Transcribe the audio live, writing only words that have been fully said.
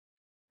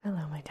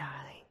Hello, my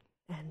darling,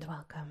 and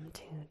welcome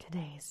to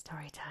today's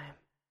story time.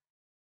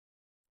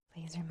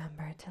 Please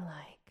remember to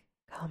like,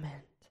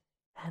 comment,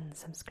 and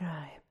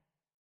subscribe.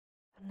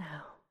 And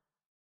now,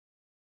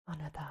 on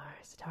with our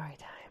story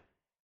time.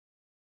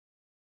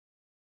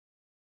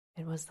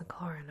 It was the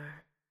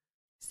coroner,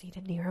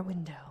 seated near a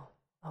window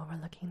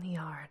overlooking the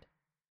yard,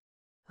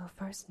 who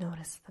first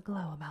noticed the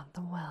glow about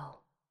the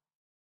well.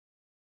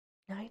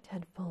 Night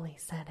had fully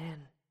set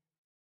in,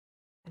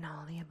 and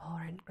all the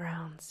abhorrent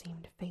ground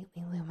seemed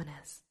faintly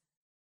luminous,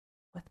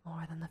 with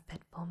more than the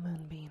fitful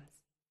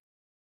moonbeams.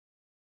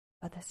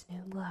 But this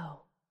new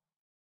glow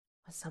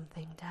was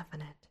something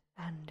definite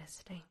and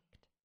distinct,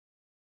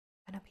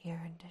 and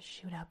appeared to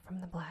shoot up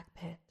from the black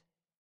pit,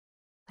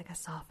 like a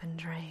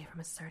softened ray from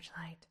a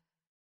searchlight,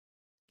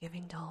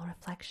 giving dull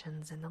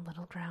reflections in the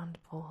little ground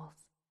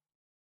pools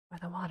where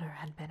the water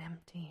had been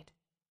emptied.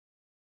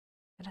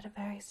 It had a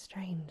very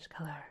strange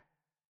color,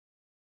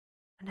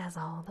 and as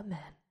all the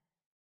men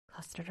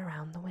clustered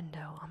around the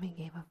window, Ami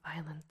gave a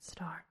violent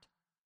start,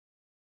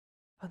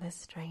 for this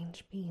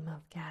strange beam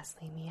of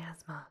ghastly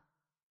miasma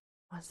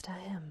was to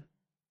him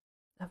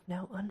of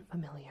no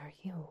unfamiliar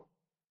hue.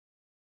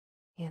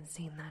 He had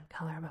seen that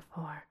color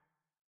before,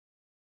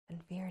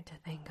 and feared to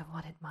think of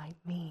what it might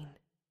mean.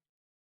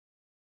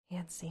 He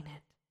had seen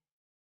it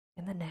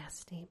in the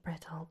nasty,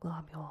 brittle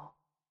globule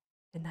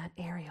in that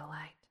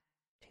aerolite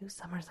 2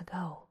 summers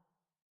ago,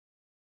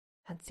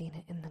 had seen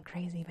it in the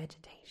crazy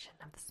vegetation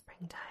of the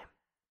springtime,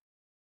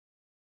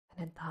 and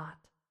had thought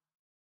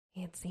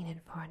he had seen it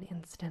for an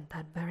instant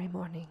that very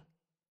morning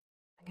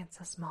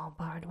against a small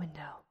barred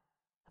window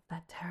of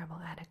that terrible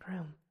attic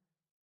room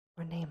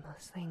where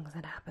nameless things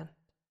had happened.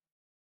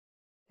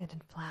 It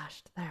had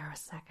flashed there a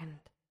second,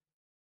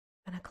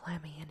 and a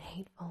clammy and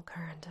hateful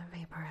current of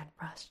vapor had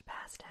brushed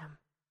past him,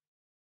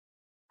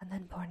 and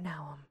then poor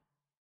Naum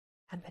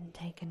had been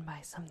taken by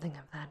something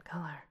of that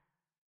color.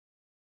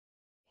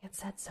 He had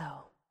said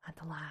so at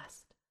the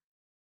last,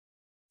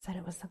 said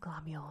it was the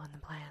globule in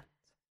the plants.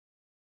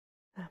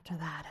 After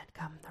that had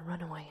come the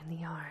runaway in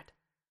the yard,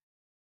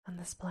 and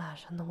the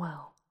splash in the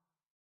well.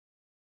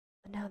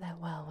 And now that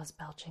well was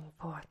belching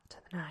forth to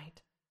the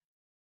night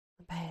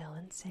a pale,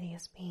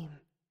 insidious beam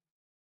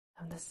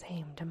of the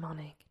same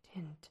demonic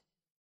tint.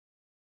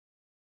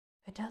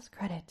 It does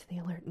credit to the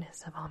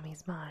alertness of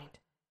Ami's mind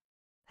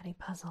that he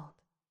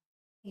puzzled,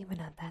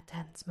 even at that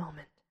tense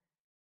moment,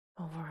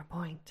 over a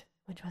point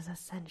which was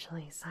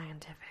essentially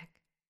scientific.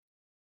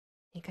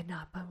 He could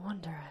not but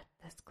wonder at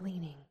this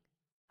gleaning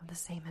of the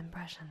same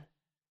impression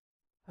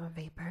from a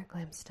vapor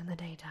glimpsed in the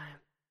daytime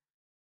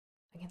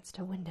against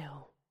a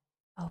window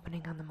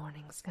opening on the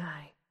morning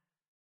sky,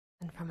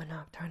 and from a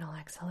nocturnal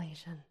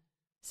exhalation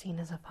seen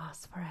as a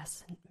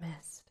phosphorescent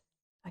mist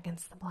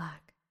against the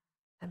black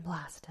and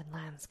blasted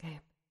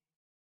landscape.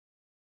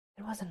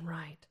 It wasn't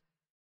right.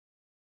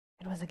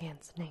 It was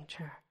against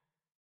nature.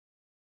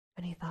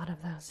 And he thought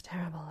of those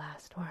terrible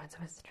last words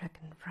of his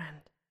stricken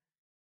friend.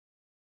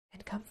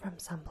 It come from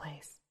some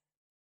place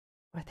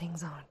where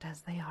things aren't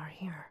as they are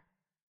here.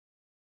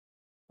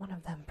 One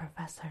of them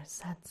professors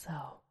said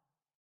so.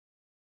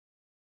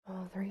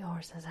 All 3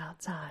 horses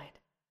outside,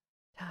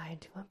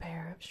 tied to a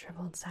pair of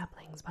shriveled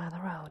saplings by the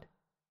road,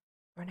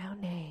 were now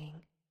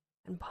neighing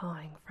and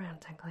pawing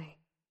frantically.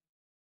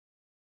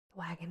 The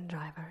wagon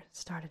driver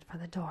started for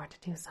the door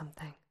to do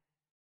something,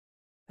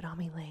 but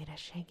Ami laid a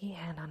shaky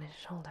hand on his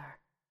shoulder.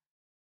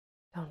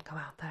 "Don't go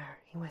out there,"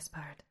 he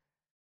whispered.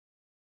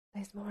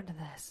 "There's more to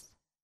this,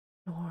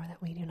 more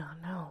that we do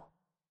not know.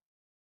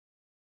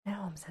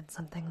 Naum said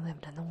something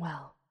lived in the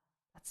well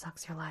that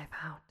sucks your life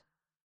out.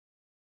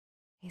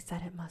 He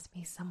said it must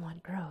be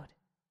somewhat growed,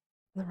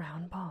 the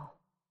round ball,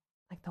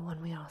 like the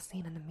one we all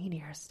seen in the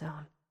meteor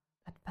stone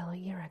that fell a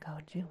year ago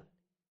June.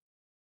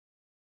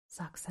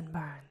 Sucks and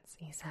burns,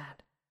 he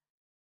said,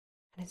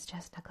 and it's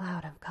just a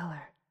cloud of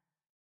color,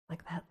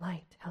 like that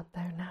light out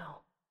there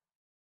now,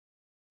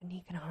 and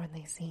he can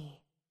hardly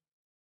see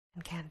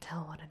and can't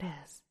tell what it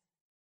is.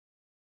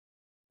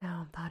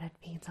 Naum thought it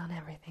feeds on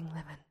everything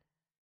living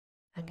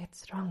and gets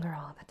stronger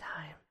all the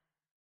time.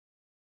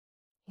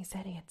 He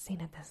said he had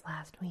seen it this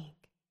last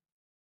week.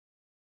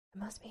 It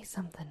must be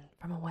something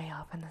from away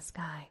off in the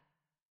sky,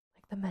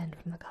 like the men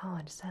from the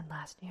college said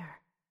last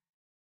year.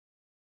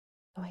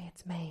 The way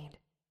it's made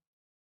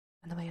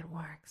and the way it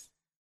works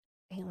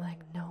ain't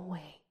like no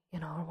way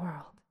in our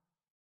world.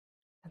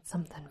 It's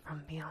something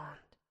from beyond."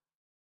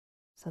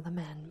 So the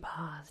men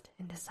paused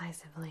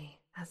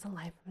indecisively as the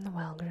light from the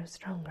well grew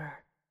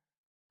stronger,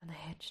 and the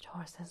hitched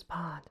horses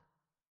pawed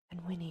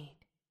and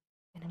whinnied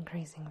in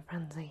increasing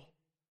frenzy.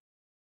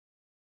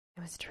 It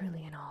was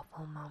truly an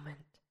awful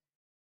moment,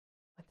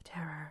 with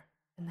terror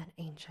in that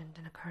ancient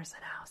and accursed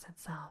house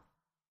itself.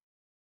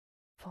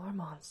 4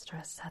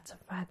 monstrous sets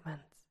of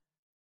fragments,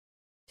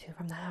 2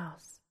 from the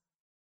house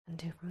and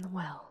 2 from the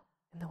well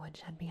in the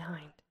woodshed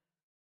behind,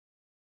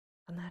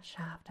 and that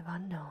shaft of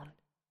unknown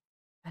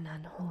and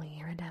unholy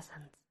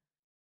iridescence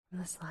from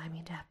the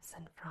slimy depths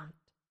in front.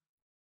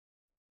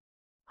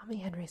 Ami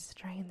had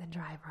restrained the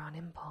driver on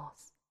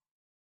impulse,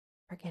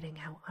 forgetting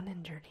how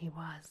uninjured he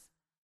was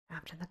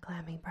after the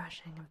clammy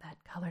brushing of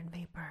that colored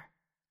vapor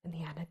in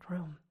the attic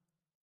room.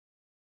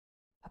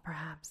 But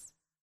perhaps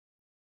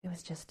it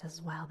was just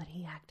as well that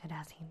he acted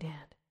as he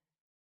did.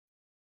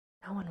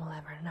 No one will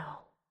ever know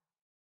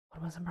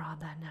what was abroad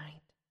that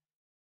night,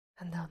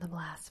 and though the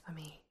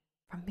blasphemy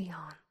from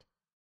beyond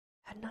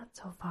had not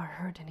so far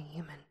hurt any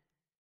human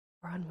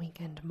or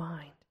unweakened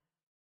mind,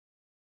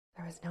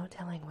 there was no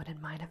telling what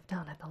it might have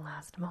done at the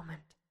last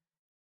moment,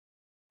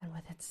 and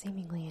with its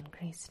seemingly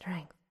increased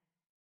strength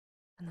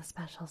and the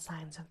special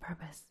signs of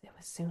purpose it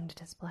was soon to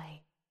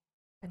display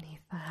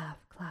beneath the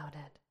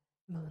half-clouded,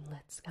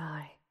 moonlit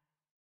sky.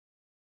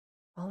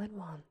 All at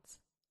once,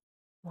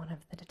 one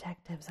of the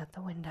detectives at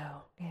the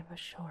window gave a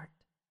short,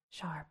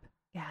 sharp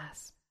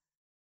gasp.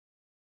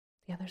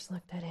 The others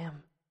looked at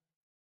him,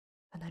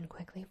 and then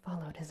quickly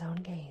followed his own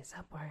gaze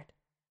upward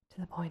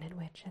to the point at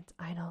which its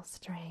idle,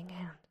 straying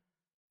hand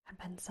had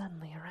been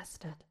suddenly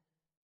arrested.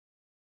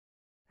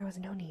 There was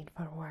no need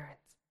for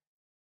words.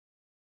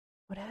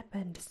 What had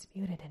been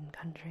disputed in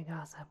country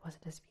gossip was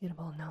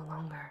disputable no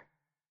longer,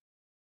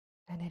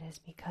 and it is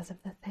because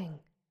of the thing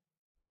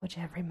which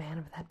every man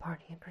of that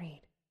party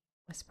agreed,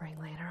 whispering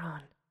later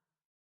on,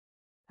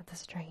 that the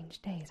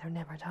strange days are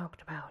never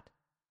talked about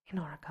in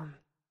Oricum.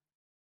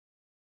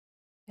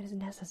 It is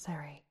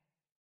necessary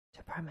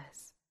to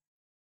premise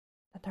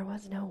that there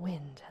was no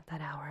wind at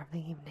that hour of the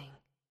evening.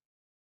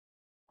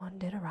 One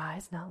did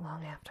arise not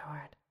long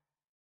afterward,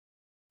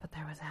 but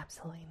there was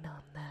absolutely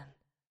none then.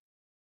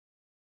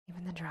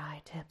 Even the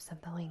dry tips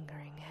of the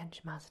lingering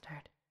hedge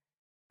mustard,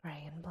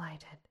 gray and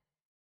blighted,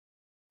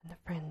 and the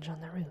fringe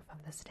on the roof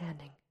of the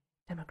standing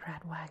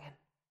Democrat wagon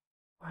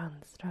were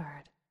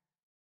unstirred.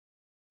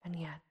 And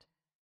yet,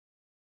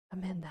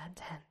 amid that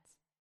tense,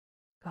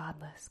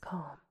 godless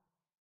calm,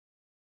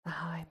 the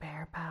high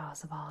bare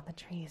boughs of all the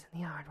trees in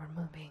the yard were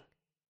moving.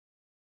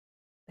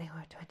 They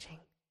were twitching,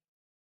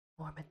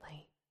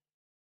 morbidly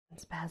and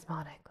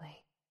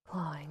spasmodically,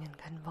 clawing in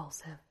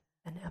convulsive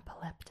and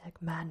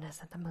epileptic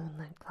madness at the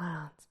moonlit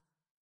clouds,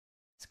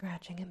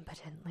 scratching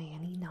impotently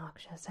in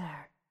noxious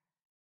air,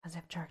 as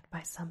if jerked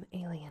by some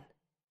alien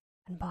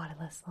and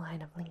bodiless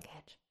line of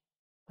linkage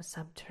with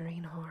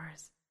subterrene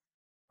horrors,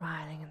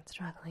 writhing and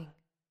struggling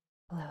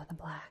below the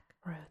black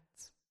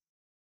roots.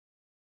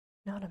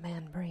 Not a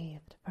man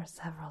breathed for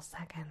several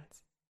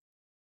seconds.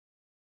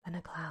 Then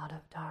a cloud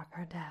of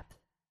darker depth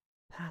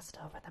passed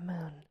over the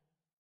moon,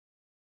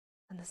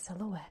 and the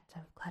silhouette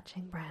of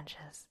clutching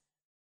branches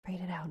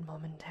faded out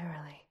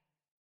momentarily.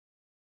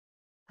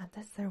 At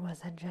this there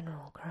was a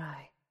general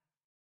cry,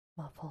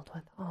 muffled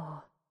with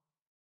awe,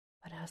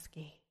 but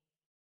husky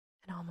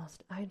and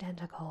almost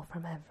identical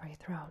from every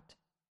throat,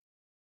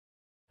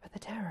 for the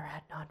terror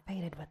had not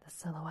faded with the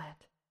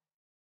silhouette,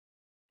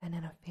 and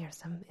in a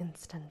fearsome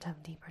instant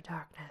of deeper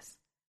darkness,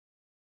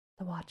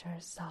 the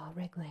watchers saw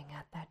wriggling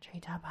at that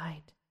treetop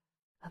height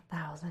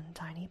 1,000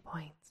 tiny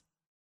points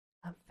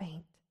of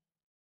faint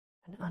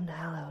and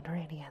unhallowed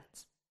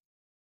radiance,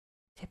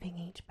 tipping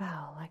each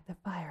bough like the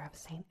fire of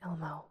St.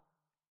 Elmo,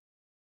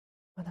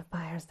 or the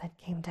fires that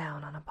came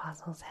down on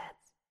apostles'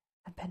 heads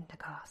at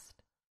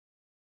Pentecost.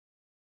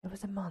 It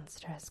was a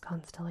monstrous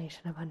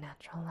constellation of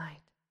unnatural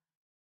light,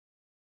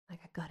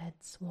 like a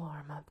gutted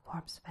swarm of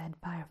corpse-fed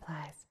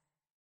fireflies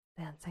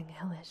dancing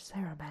hellish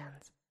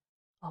sarabands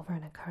over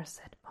an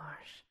accursed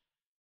marsh,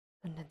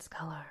 and its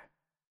color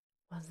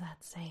was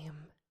that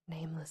same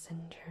nameless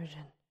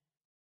intrusion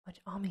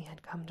which Ami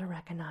had come to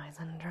recognize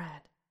and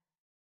dread.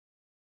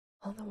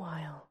 All the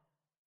while,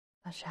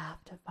 the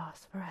shaft of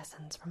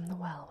phosphorescence from the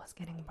well was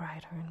getting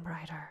brighter and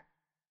brighter,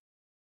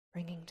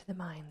 bringing to the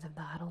minds of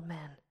the huddled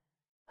men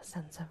a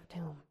sense of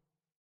doom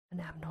and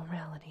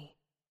abnormality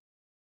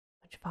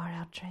which far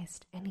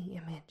outtraced any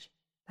image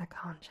that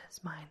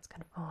conscious minds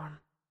could form.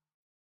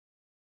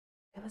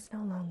 It was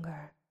no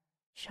longer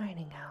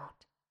shining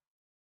out,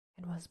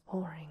 it was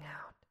pouring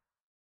out,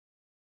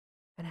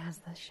 and as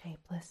the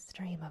shapeless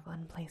stream of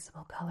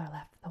unplaceable color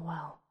left the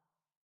well,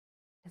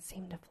 it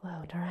seemed to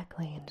flow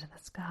directly into the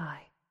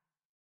sky.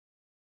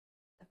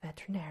 The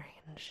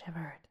veterinarian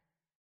shivered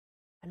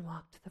and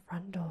walked to the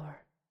front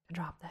door to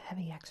drop the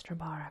heavy extra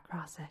bar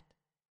across it.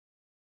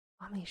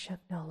 Ami shook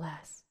no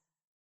less,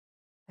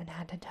 and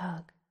had to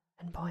tug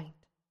and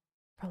point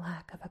for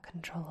lack of a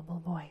controllable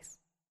voice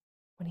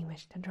when he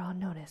wished to draw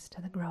notice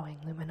to the growing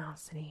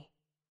luminosity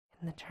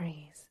in the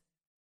trees.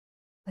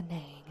 The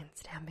neighing and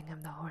stamping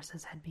of the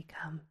horses had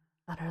become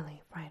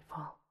utterly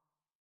frightful,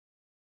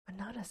 but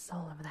not a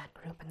soul of that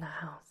group in the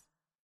house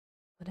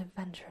would have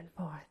ventured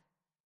forth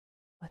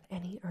with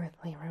any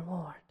earthly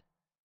reward.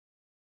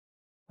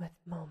 With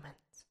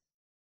moments,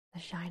 the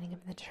shining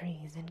of the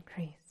trees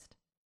increased,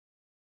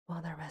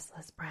 while their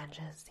restless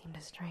branches seemed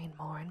to strain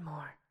more and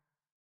more.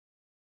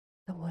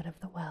 The wood of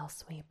the well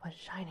sweep was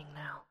shining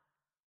now,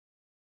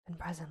 and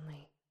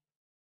presently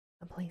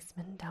a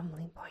policeman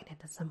dumbly pointed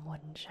to some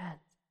wooden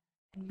sheds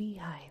and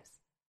beehives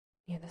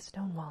near the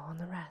stone wall on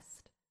the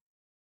rest.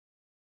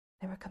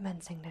 They were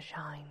commencing to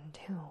shine,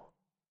 too,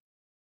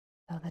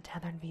 though the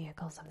tethered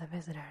vehicles of the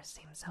visitors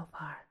seemed so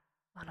far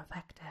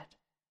unaffected.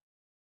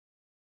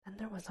 Then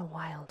there was a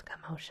wild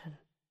commotion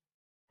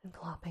and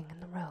clopping in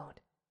the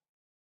road,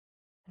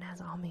 and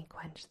as Ami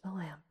quenched the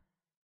lamp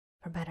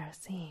for better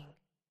seeing,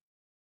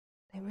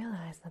 they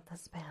realized that the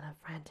span of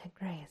frantic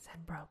grays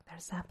had broke their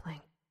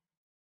sapling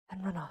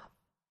and run off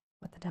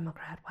with the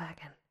Democrat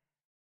wagon.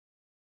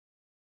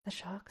 The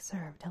shock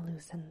served to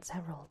loosen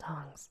several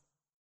tongues,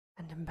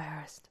 and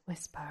embarrassed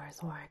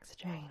whispers were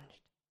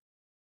exchanged.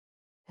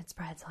 "It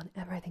spreads on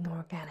everything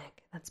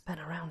organic that's been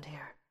around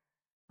here,"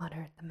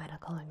 muttered the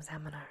medical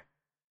examiner.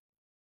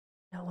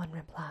 No one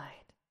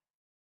replied,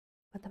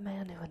 but the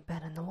man who had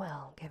been in the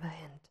well gave a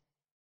hint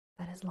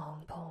that his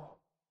long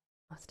pole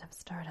must have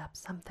stirred up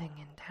something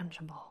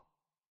intangible.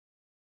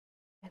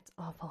 "It's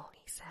awful,"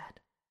 he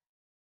said.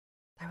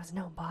 There was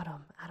no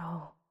bottom at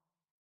all,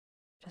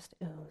 just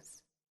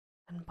ooze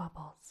and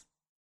bubbles,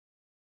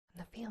 and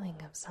the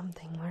feeling of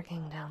something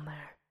lurking down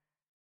there.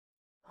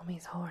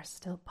 Omi's horse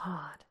still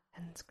pawed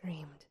and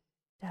screamed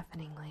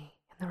deafeningly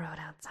in the road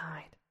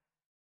outside,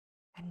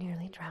 and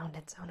nearly drowned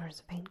its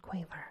owner's faint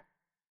quaver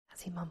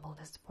as he mumbled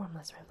his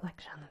formless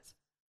reflections.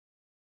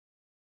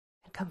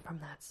 It come from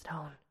that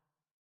stone.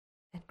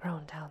 It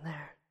grown down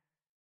there.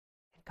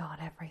 It got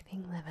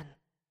everything livin'.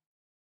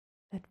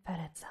 It fed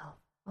itself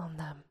on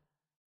them,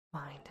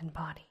 mind and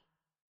body.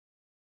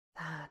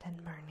 Thad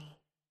and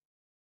Bernie,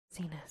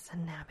 Zenas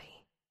and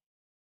Nabby.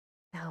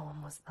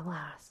 Alum was the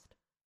last.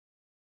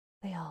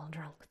 They all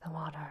drunk the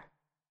water.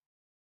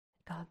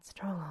 It got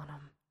strong on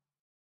 'em.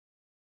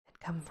 It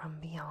come from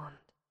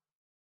beyond,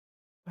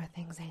 where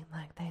things ain't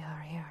like they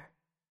are here.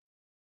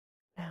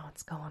 Now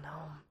it's going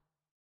home."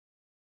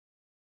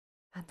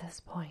 At this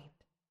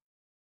point,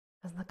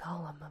 as the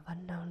column of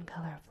unknown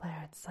color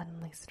flared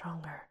suddenly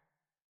stronger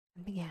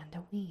and began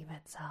to weave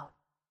itself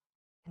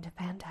into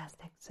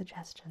fantastic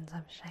suggestions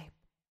of shape,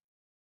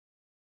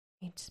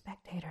 each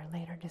spectator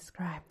later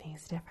described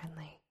these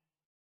differently.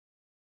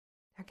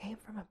 There came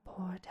from a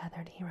poor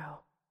tethered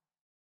hero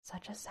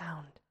such a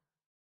sound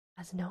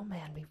as no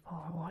man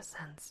before or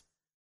since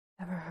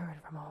ever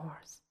heard from a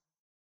horse.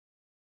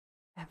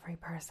 Every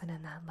person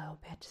in that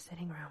low-pitched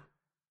sitting room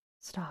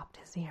stopped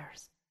his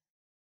ears,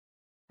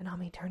 and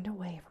Ami turned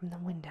away from the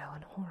window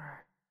in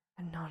horror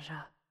and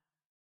nausea.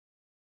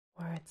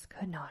 Words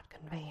could not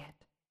convey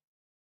it.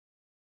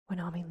 When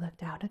Ami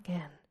looked out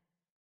again,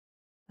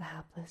 the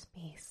hapless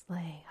beast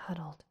lay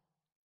huddled,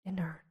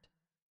 inert,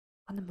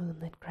 on the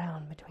moonlit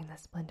ground between the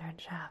splintered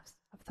shafts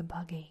of the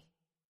buggy.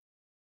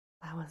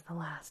 That was the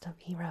last of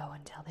Hero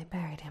until they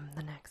buried him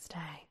the next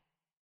day.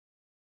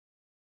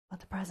 But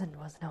the present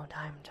was no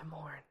time to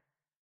mourn,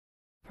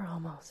 for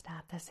almost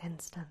at this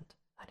instant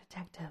a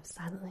detective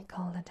silently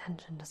called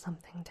attention to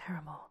something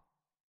terrible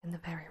in the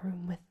very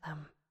room with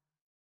them.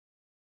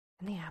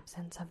 In the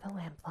absence of the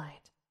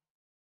lamplight,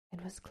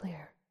 it was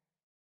clear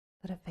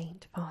that a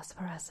faint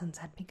phosphorescence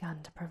had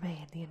begun to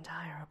pervade the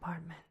entire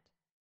apartment.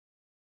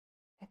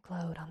 It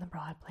glowed on the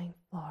broad plank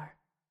floor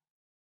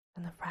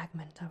and the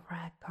fragment of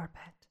rag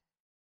carpet,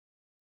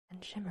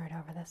 and shimmered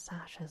over the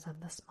sashes of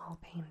the small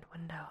paned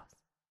windows.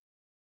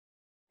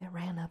 It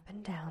ran up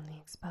and down the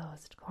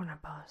exposed corner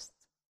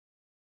posts,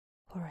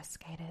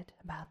 coruscated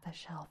about the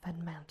shelf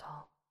and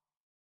mantel,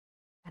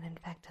 and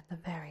infected the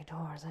very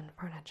doors and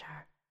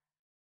furniture.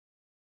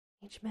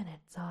 Each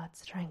minute saw it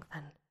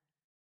strengthen,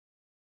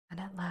 and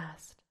at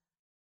last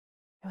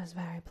it was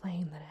very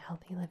plain that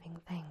healthy living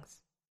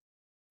things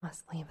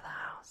must leave the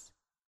house.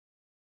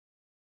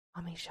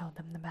 Ami showed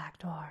them the back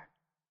door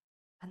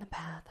and the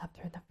path up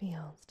through the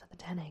fields to the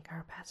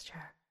 10-acre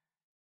pasture.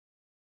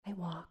 They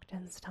walked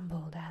and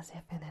stumbled as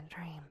if in a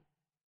dream,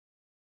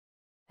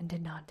 and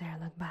did not dare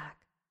look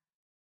back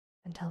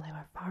until they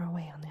were far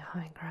away on the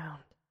high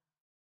ground.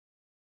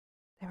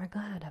 They were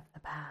glad of the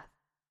path,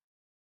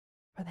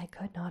 for they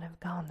could not have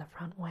gone the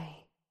front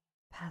way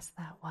past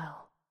that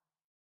well.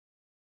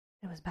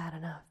 It was bad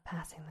enough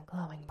passing the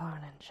glowing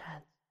barn and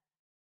sheds,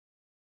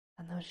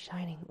 and those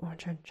shining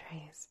orchard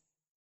trees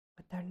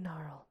with their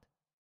gnarled,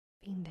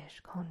 fiendish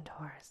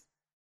contours,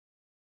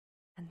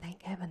 and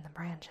thank heaven the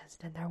branches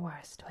did their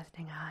worst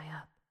twisting high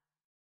up.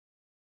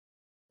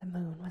 The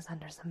moon was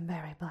under some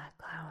very black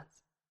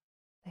clouds.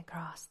 They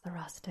crossed the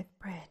rustic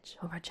bridge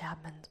over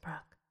Chapman's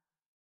Brook,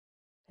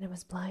 and it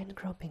was blind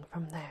groping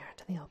from there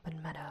to the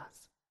open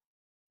meadows.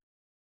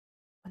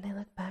 When they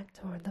looked back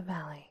toward the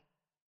valley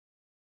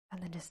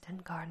and the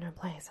distant Gardner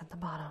place at the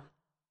bottom,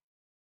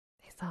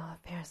 they saw a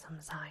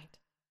fearsome sight.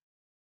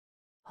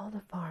 All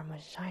the farm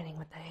was shining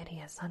with the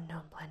hideous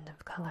unknown blend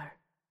of color.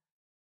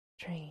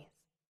 Trees,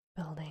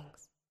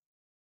 buildings,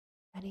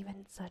 and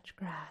even such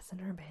grass and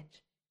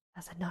herbage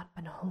as had not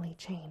been wholly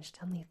changed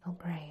to lethal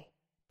gray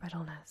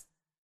brittleness.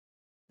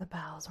 The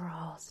boughs were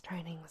all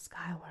straining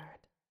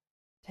skyward,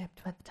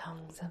 tipped with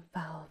tongues of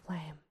foul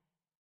flame,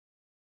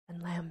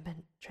 and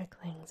lambent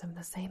tricklings of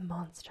the same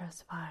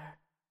monstrous fire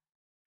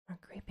were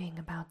creeping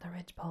about the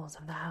ridgepoles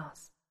of the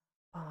house,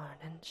 barn,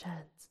 and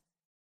sheds.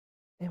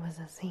 It was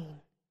a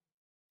scene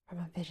from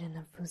a vision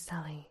of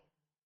Fuseli,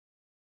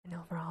 and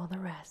over all the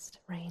rest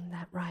reigned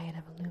that riot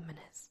of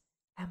luminous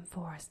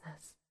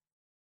amphorousness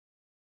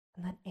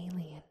and that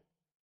alien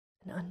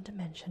and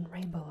undimensioned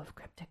rainbow of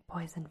cryptic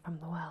poison from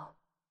the well,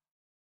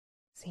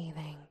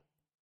 seething,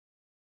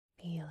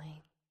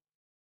 feeling,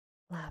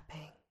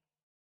 lapping,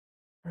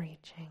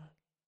 reaching,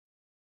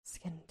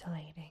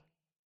 scintillating,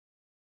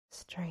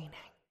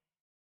 straining,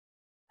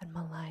 and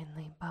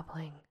malignly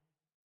bubbling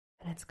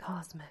in its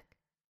cosmic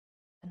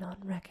and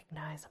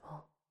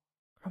unrecognizable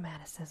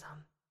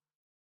chromaticism.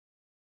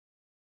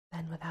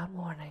 Then, without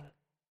warning,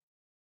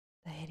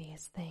 the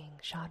hideous thing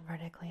shot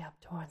vertically up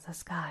towards the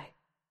sky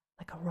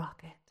like a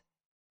rocket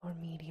or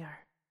meteor,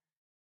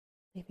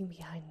 leaving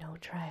behind no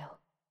trail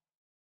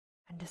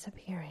and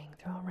disappearing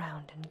through a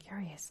round and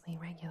curiously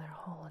regular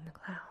hole in the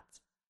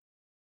clouds.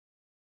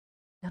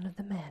 None of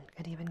the men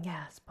could even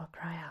gasp or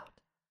cry out.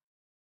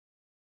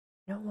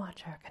 No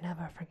watcher can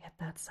ever forget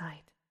that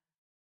sight,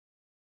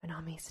 and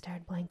Ami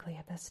stared blankly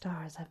at the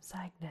stars of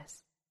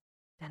Cygnus,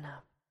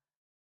 Deneb,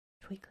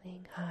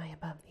 twinkling high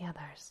above the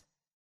others,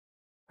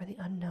 where the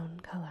unknown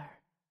color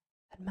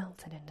had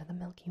melted into the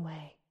Milky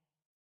Way.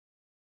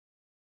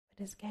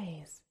 But his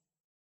gaze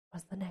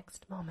was the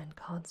next moment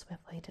called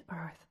swiftly to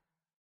earth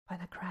by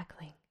the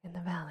crackling in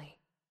the valley.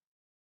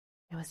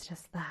 It was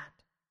just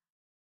that,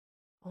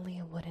 only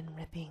a wooden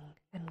ripping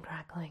and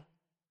crackling,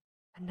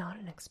 and not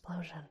an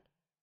explosion,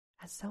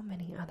 as so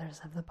many others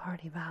of the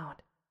party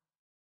vowed.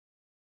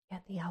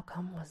 Yet the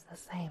outcome was the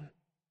same,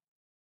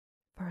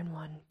 for in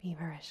one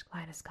feverish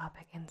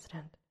kaleidoscopic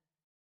instant,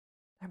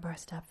 there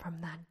burst up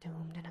from that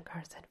doomed and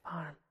accursed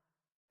farm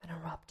an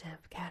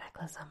eruptive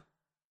cataclysm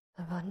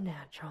of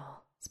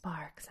unnatural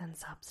sparks and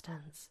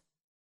substance,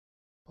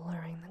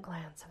 blurring the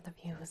glance of the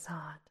view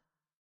sought,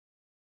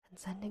 and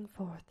sending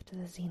forth to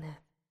the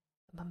zenith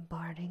a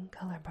bombarding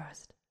color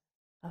burst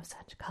of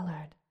such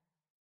colored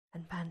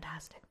and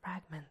fantastic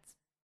fragments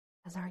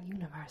as our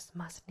universe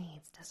must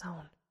needs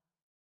disown.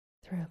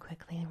 Through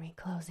quickly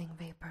reclosing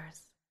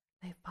vapors,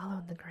 they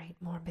followed the great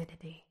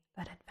morbidity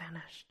that had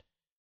vanished,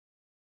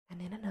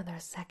 and in another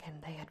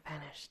second they had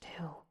vanished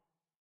too.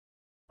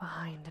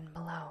 Behind and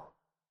below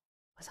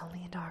was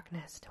only a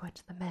darkness to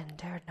which the men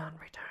dared not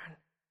return,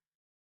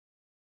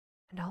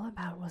 and all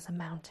about was a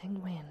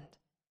mounting wind,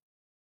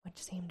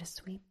 which seemed to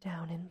sweep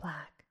down in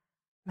black,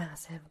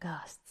 massive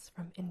gusts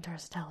from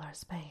interstellar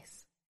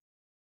space.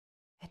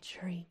 It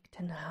shrieked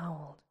and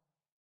howled,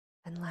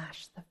 and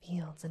lashed the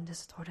fields and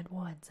distorted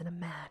woods in a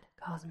mad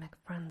cosmic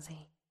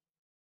frenzy,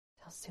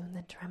 till soon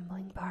the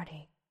trembling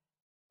party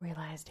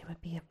realized it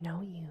would be of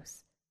no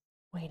use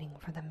waiting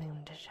for the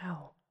moon to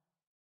show.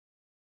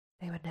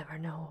 They would never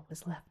know what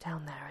was left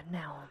down there at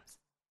Naum's.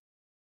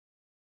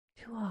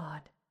 Too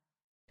odd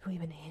to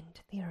even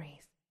hint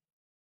theories,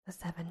 the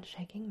 7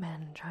 shaking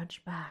men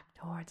trudged back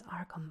towards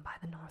Arkham by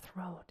the north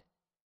road.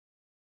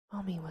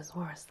 Omi was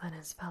worse than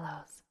his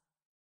fellows,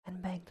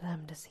 and begged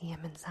them to see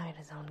him inside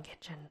his own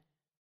kitchen,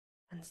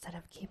 instead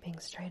of keeping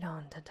straight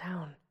on to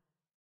town.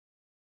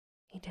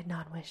 He did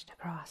not wish to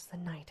cross the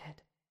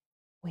nighted,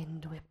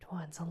 wind-whipped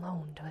woods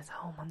alone to his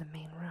home on the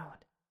main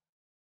road,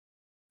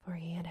 for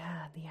he had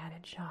had the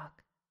added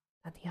shock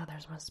that the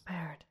others were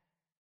spared,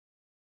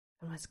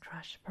 and was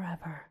crushed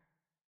forever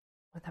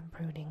with a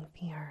brooding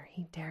fear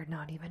he dared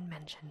not even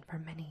mention for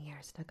many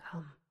years to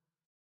come.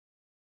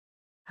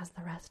 As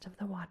the rest of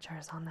the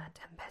watchers on that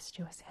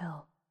tempestuous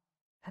hill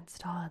had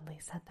stolidly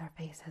set their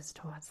faces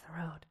towards the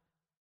road,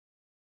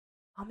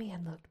 Ami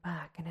had looked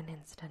back in an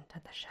instant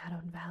at the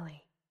shadowed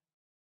valley,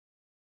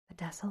 the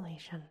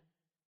desolation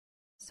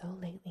so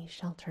lately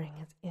sheltering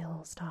his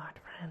ill-starred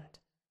friend,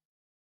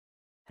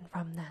 and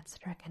from that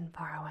stricken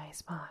faraway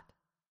spot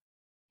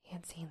he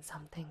had seen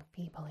something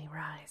feebly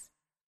rise,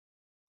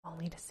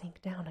 only to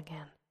sink down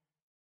again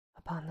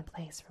upon the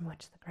place from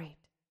which the great,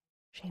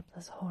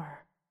 shapeless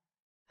horror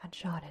had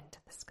shot into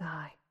the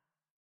sky.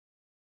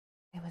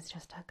 It was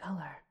just a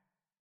color,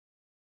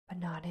 but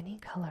not any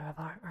color of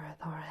our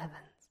earth or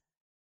heavens,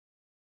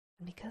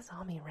 and because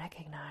Ami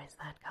recognized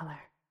that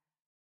color,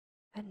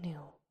 and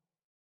knew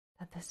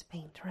that this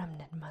faint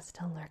remnant must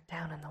still lurk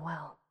down in the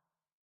well,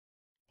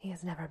 he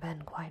has never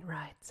been quite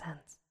right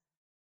since.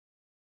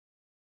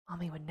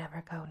 Ami would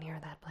never go near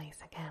that place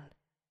again.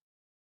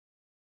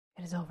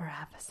 It is over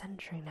half a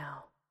century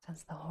now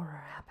since the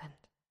horror happened,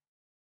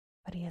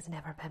 but he has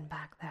never been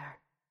back there,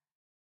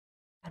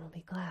 and will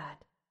be glad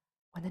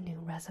when the new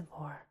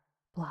reservoir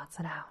blots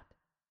it out.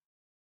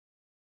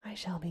 I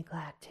shall be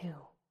glad too,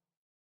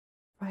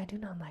 for I do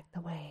not like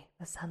the way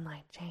the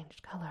sunlight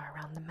changed color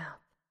around the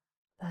mouth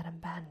of that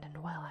abandoned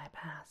well I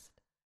passed.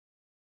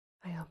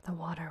 I hope the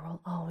water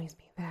will always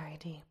be very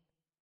deep,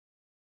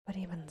 but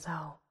even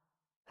so,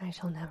 I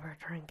shall never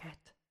drink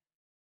it.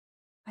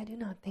 I do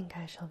not think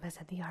I shall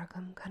visit the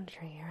Arkham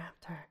country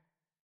hereafter.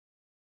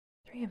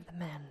 3 of the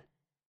men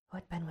who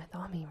had been with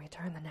Ami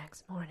returned the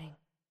next morning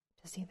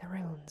to see the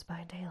ruins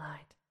by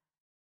daylight,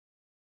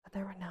 but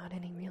there were not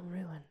any real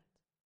ruins,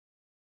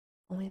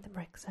 only the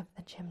bricks of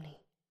the chimney,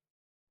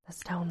 the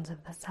stones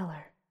of the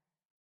cellar,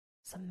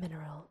 some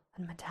mineral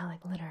and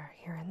metallic litter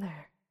here and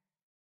there,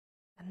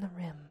 and the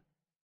rim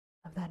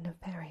of that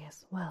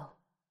nefarious well.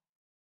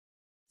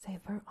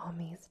 Save for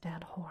Ami's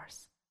dead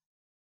horse,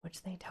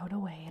 which they towed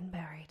away and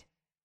buried,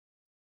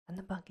 and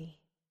the buggy,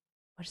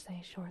 which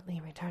they shortly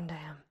returned to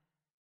him.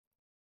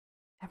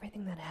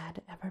 Everything that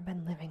had ever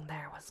been living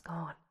there was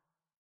gone.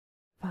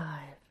 5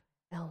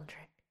 eldritch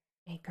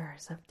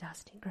acres of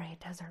dusty gray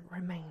desert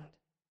remained,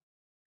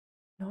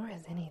 nor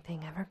has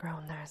anything ever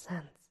grown there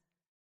since.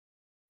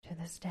 To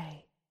this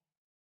day,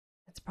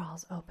 it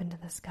sprawls open to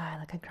the sky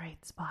like a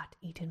great spot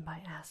eaten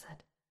by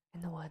acid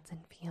in the woods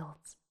and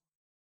fields,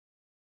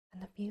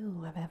 and the few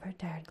who have ever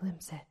dared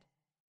glimpse it,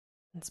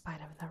 in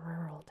spite of the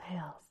rural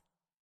tales,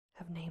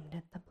 have named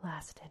it the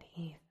Blasted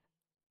Heath.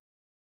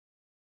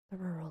 The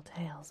rural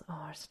tales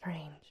are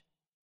strange.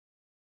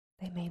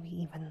 They may be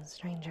even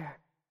stranger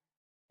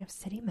if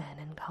city men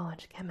and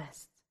college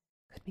chemists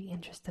could be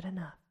interested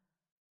enough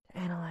to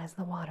analyze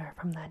the water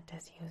from that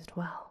disused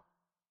well,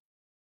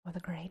 or the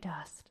gray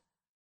dust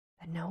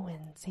that no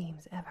wind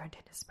seems ever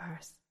to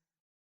disperse.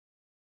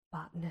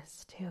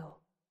 Botanists, too,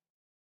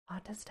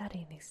 ought to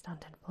study the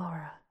stunted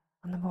flora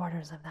on the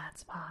borders of that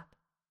spot,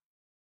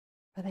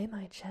 for they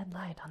might shed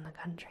light on the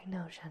country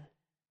notion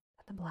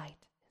that the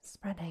blight is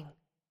spreading,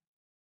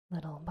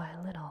 little by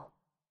little,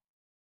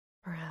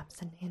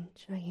 perhaps an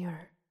inch a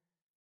year.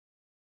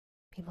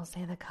 People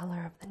say the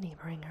color of the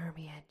neighboring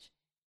herbage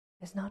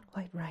is not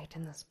quite right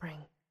in the spring,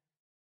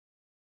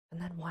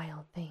 and that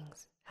wild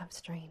things have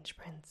strange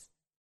prints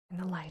in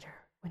the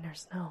lighter winter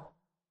snow.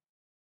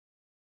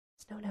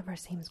 Snow never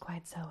seems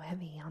quite so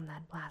heavy on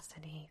that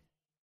Blasted Heath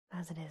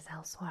as it is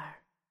elsewhere.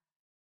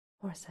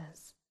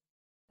 Horses,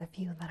 the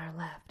few that are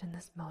left in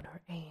this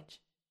motor age,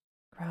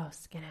 grow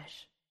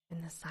skittish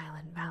in the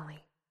silent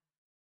valley,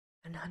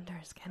 and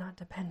hunters cannot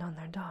depend on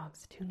their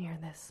dogs too near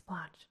this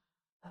splotch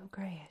of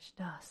grayish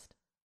dust.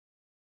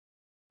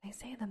 They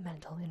say the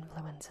mental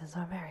influences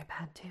are very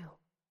bad too.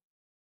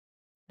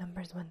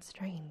 Numbers went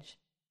strange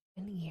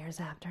in years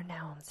after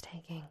Naum's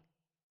taking,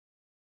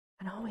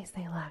 and always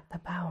they lacked the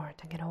power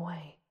to get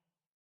away.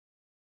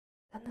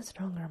 Then the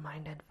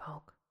stronger-minded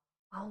folk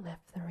all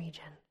left the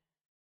region,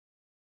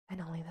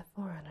 and only the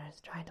foreigners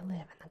tried to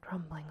live in the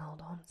crumbling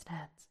old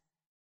homesteads.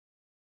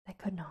 They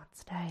could not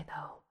stay,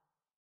 though,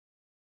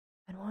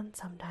 and one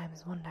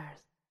sometimes wonders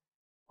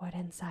what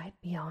insight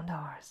beyond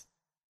ours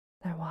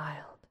their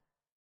wild,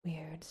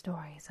 weird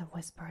stories of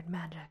whispered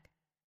magic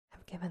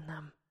have given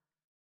them.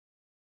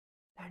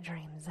 Their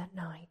dreams at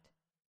night,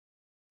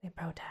 they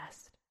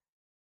protest,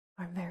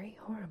 are very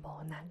horrible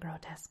in that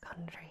grotesque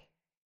country,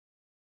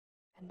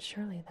 and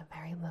surely the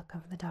very look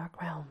of the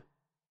dark realm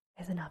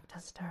is enough to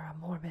stir a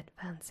morbid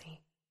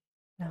fancy.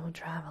 No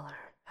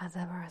traveler has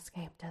ever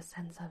escaped a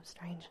sense of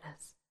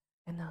strangeness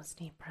in those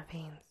deep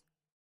ravines.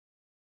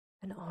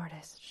 An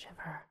artist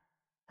shiver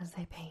as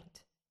they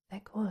paint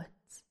thick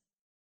woods,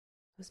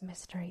 whose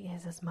mystery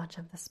is as much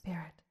of the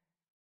spirit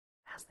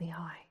as the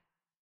eye.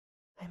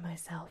 I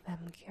myself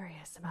am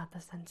curious about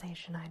the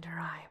sensation I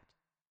derived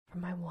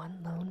from my one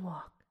lone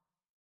walk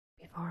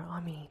before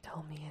Ami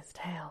told me his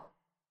tale.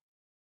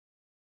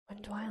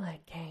 When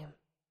twilight came,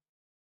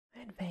 I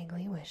had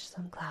vaguely wished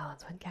some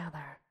clouds would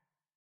gather,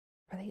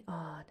 for the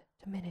odd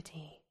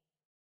timidity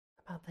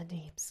about the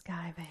deep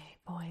sky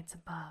voids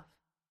above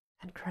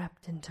had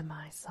crept into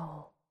my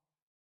soul.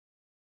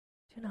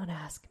 Do not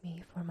ask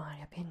me for my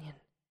opinion.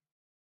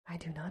 I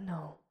do not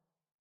know.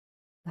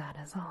 That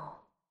is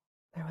all.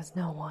 There was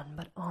no one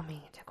but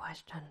Ami to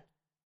question.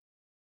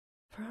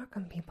 For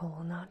Arkham people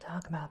will not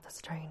talk about the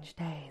strange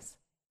days,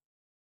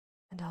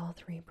 and all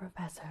 3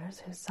 professors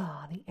who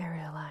saw the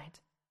aerolite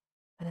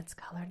and its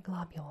colored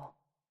globule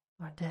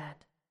are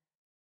dead.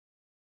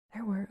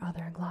 There were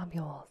other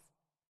globules,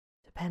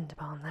 depend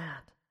upon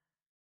that.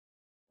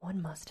 One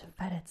must have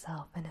fed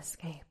itself and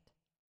escaped,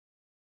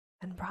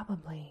 and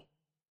probably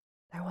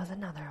there was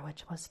another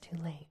which was too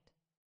late.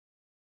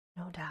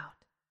 No doubt,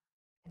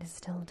 it is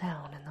still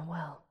down in the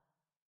well.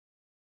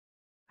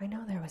 I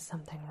know there was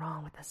something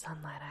wrong with the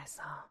sunlight I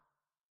saw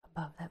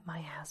above that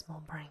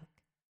miasmal brink.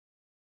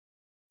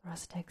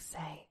 Rustics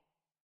say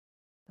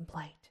the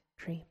blight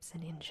creeps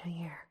an inch a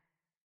year,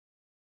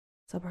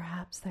 so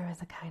perhaps there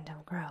is a kind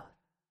of growth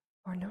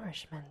or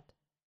nourishment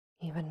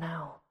even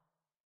now.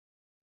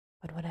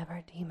 But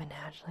whatever demon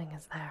hatchling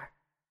is there,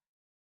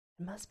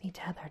 it must be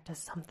tethered to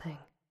something,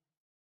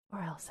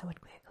 or else it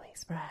would quickly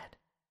spread.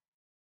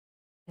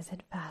 Is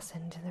it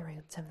fastened to the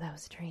roots of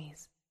those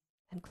trees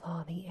and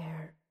claw the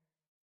air?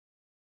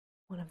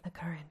 One of the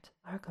current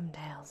Arkham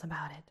tales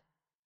about it.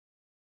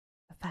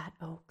 The fat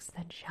oaks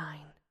that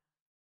shine.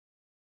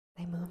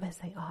 They move as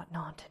they ought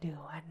not to do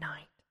at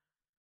night.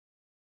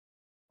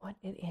 What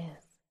it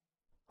is,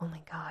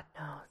 only God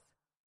knows.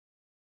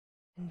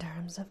 In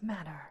terms of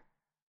matter,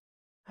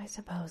 I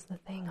suppose the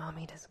thing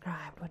Ami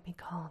described would be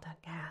called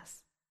a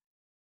gas.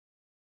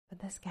 But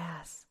this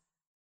gas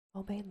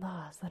obeyed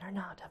laws that are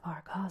not of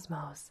our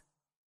cosmos.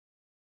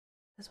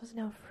 This was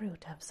no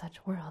fruit of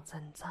such worlds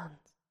and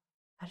suns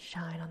as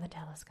shine on the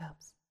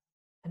telescopes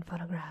and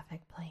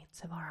photographic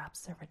plates of our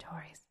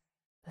observatories.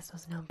 This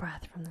was no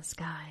breath from the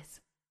skies,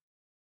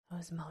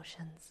 whose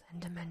motions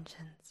and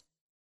dimensions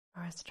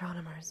our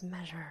astronomers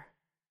measure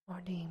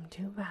or deem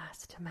too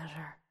vast to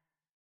measure.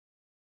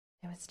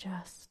 It was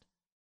just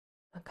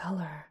a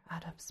color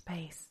out of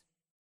space,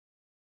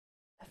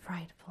 a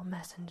frightful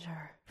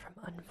messenger from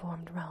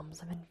unformed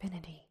realms of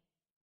infinity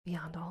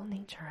beyond all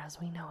nature as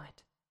we know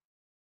it,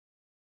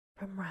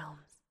 from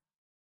realms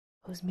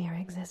whose mere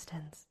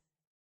existence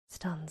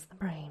stuns the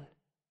brain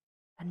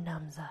and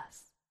numbs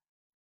us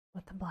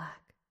with the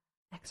black,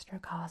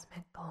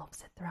 extra-cosmic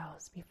gulfs it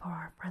throws before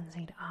our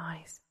frenzied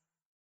eyes.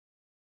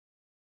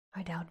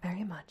 I doubt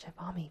very much if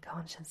Ami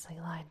consciously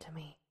lied to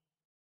me,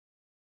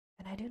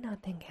 and I do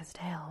not think his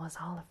tale was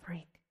all a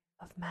freak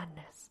of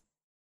madness,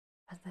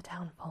 as the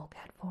townfolk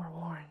had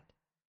forewarned.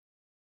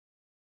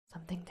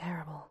 Something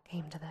terrible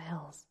came to the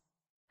hills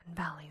and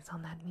valleys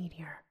on that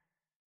meteor,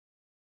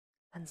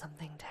 and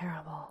something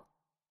terrible,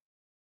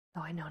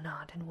 though I know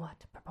not in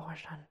what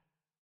proportion,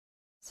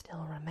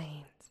 still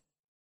remains.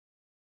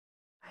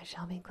 I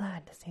shall be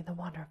glad to see the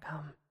water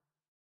come.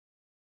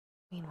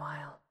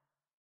 Meanwhile,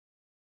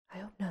 I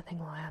hope nothing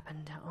will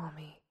happen to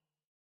Ami.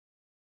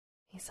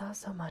 He saw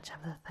so much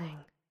of the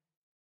thing,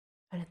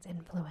 and its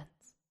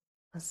influence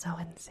was so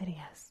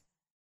insidious.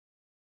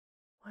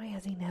 Why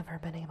has he never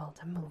been able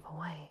to move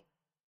away?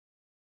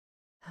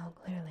 How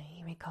clearly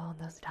he recalled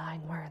those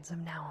dying words of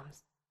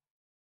Naum's.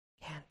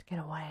 Can't get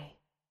away.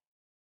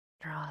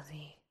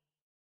 Drazi.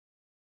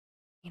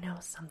 He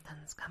knows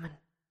something's coming,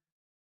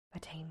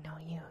 but ain't no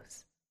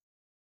use.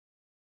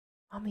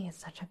 Ami is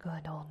such a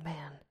good old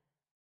man.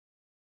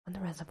 When the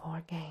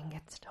reservoir gang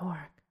gets to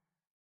work,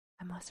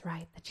 I must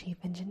write the chief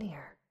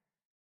engineer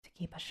to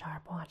keep a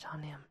sharp watch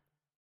on him.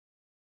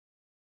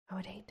 I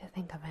would hate to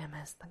think of him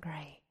as the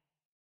gray,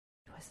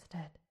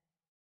 twisted,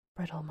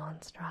 brittle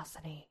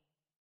monstrosity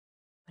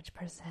which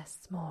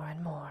persists more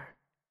and more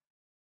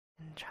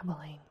in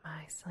troubling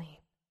my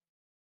sleep.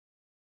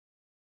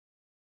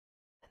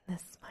 And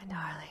this, my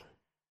darling,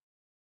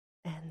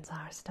 ends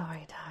our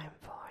story time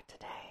for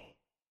today.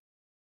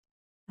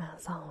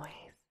 As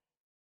always,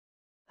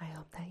 I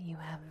hope that you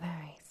have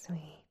very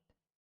sweet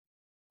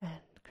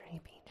and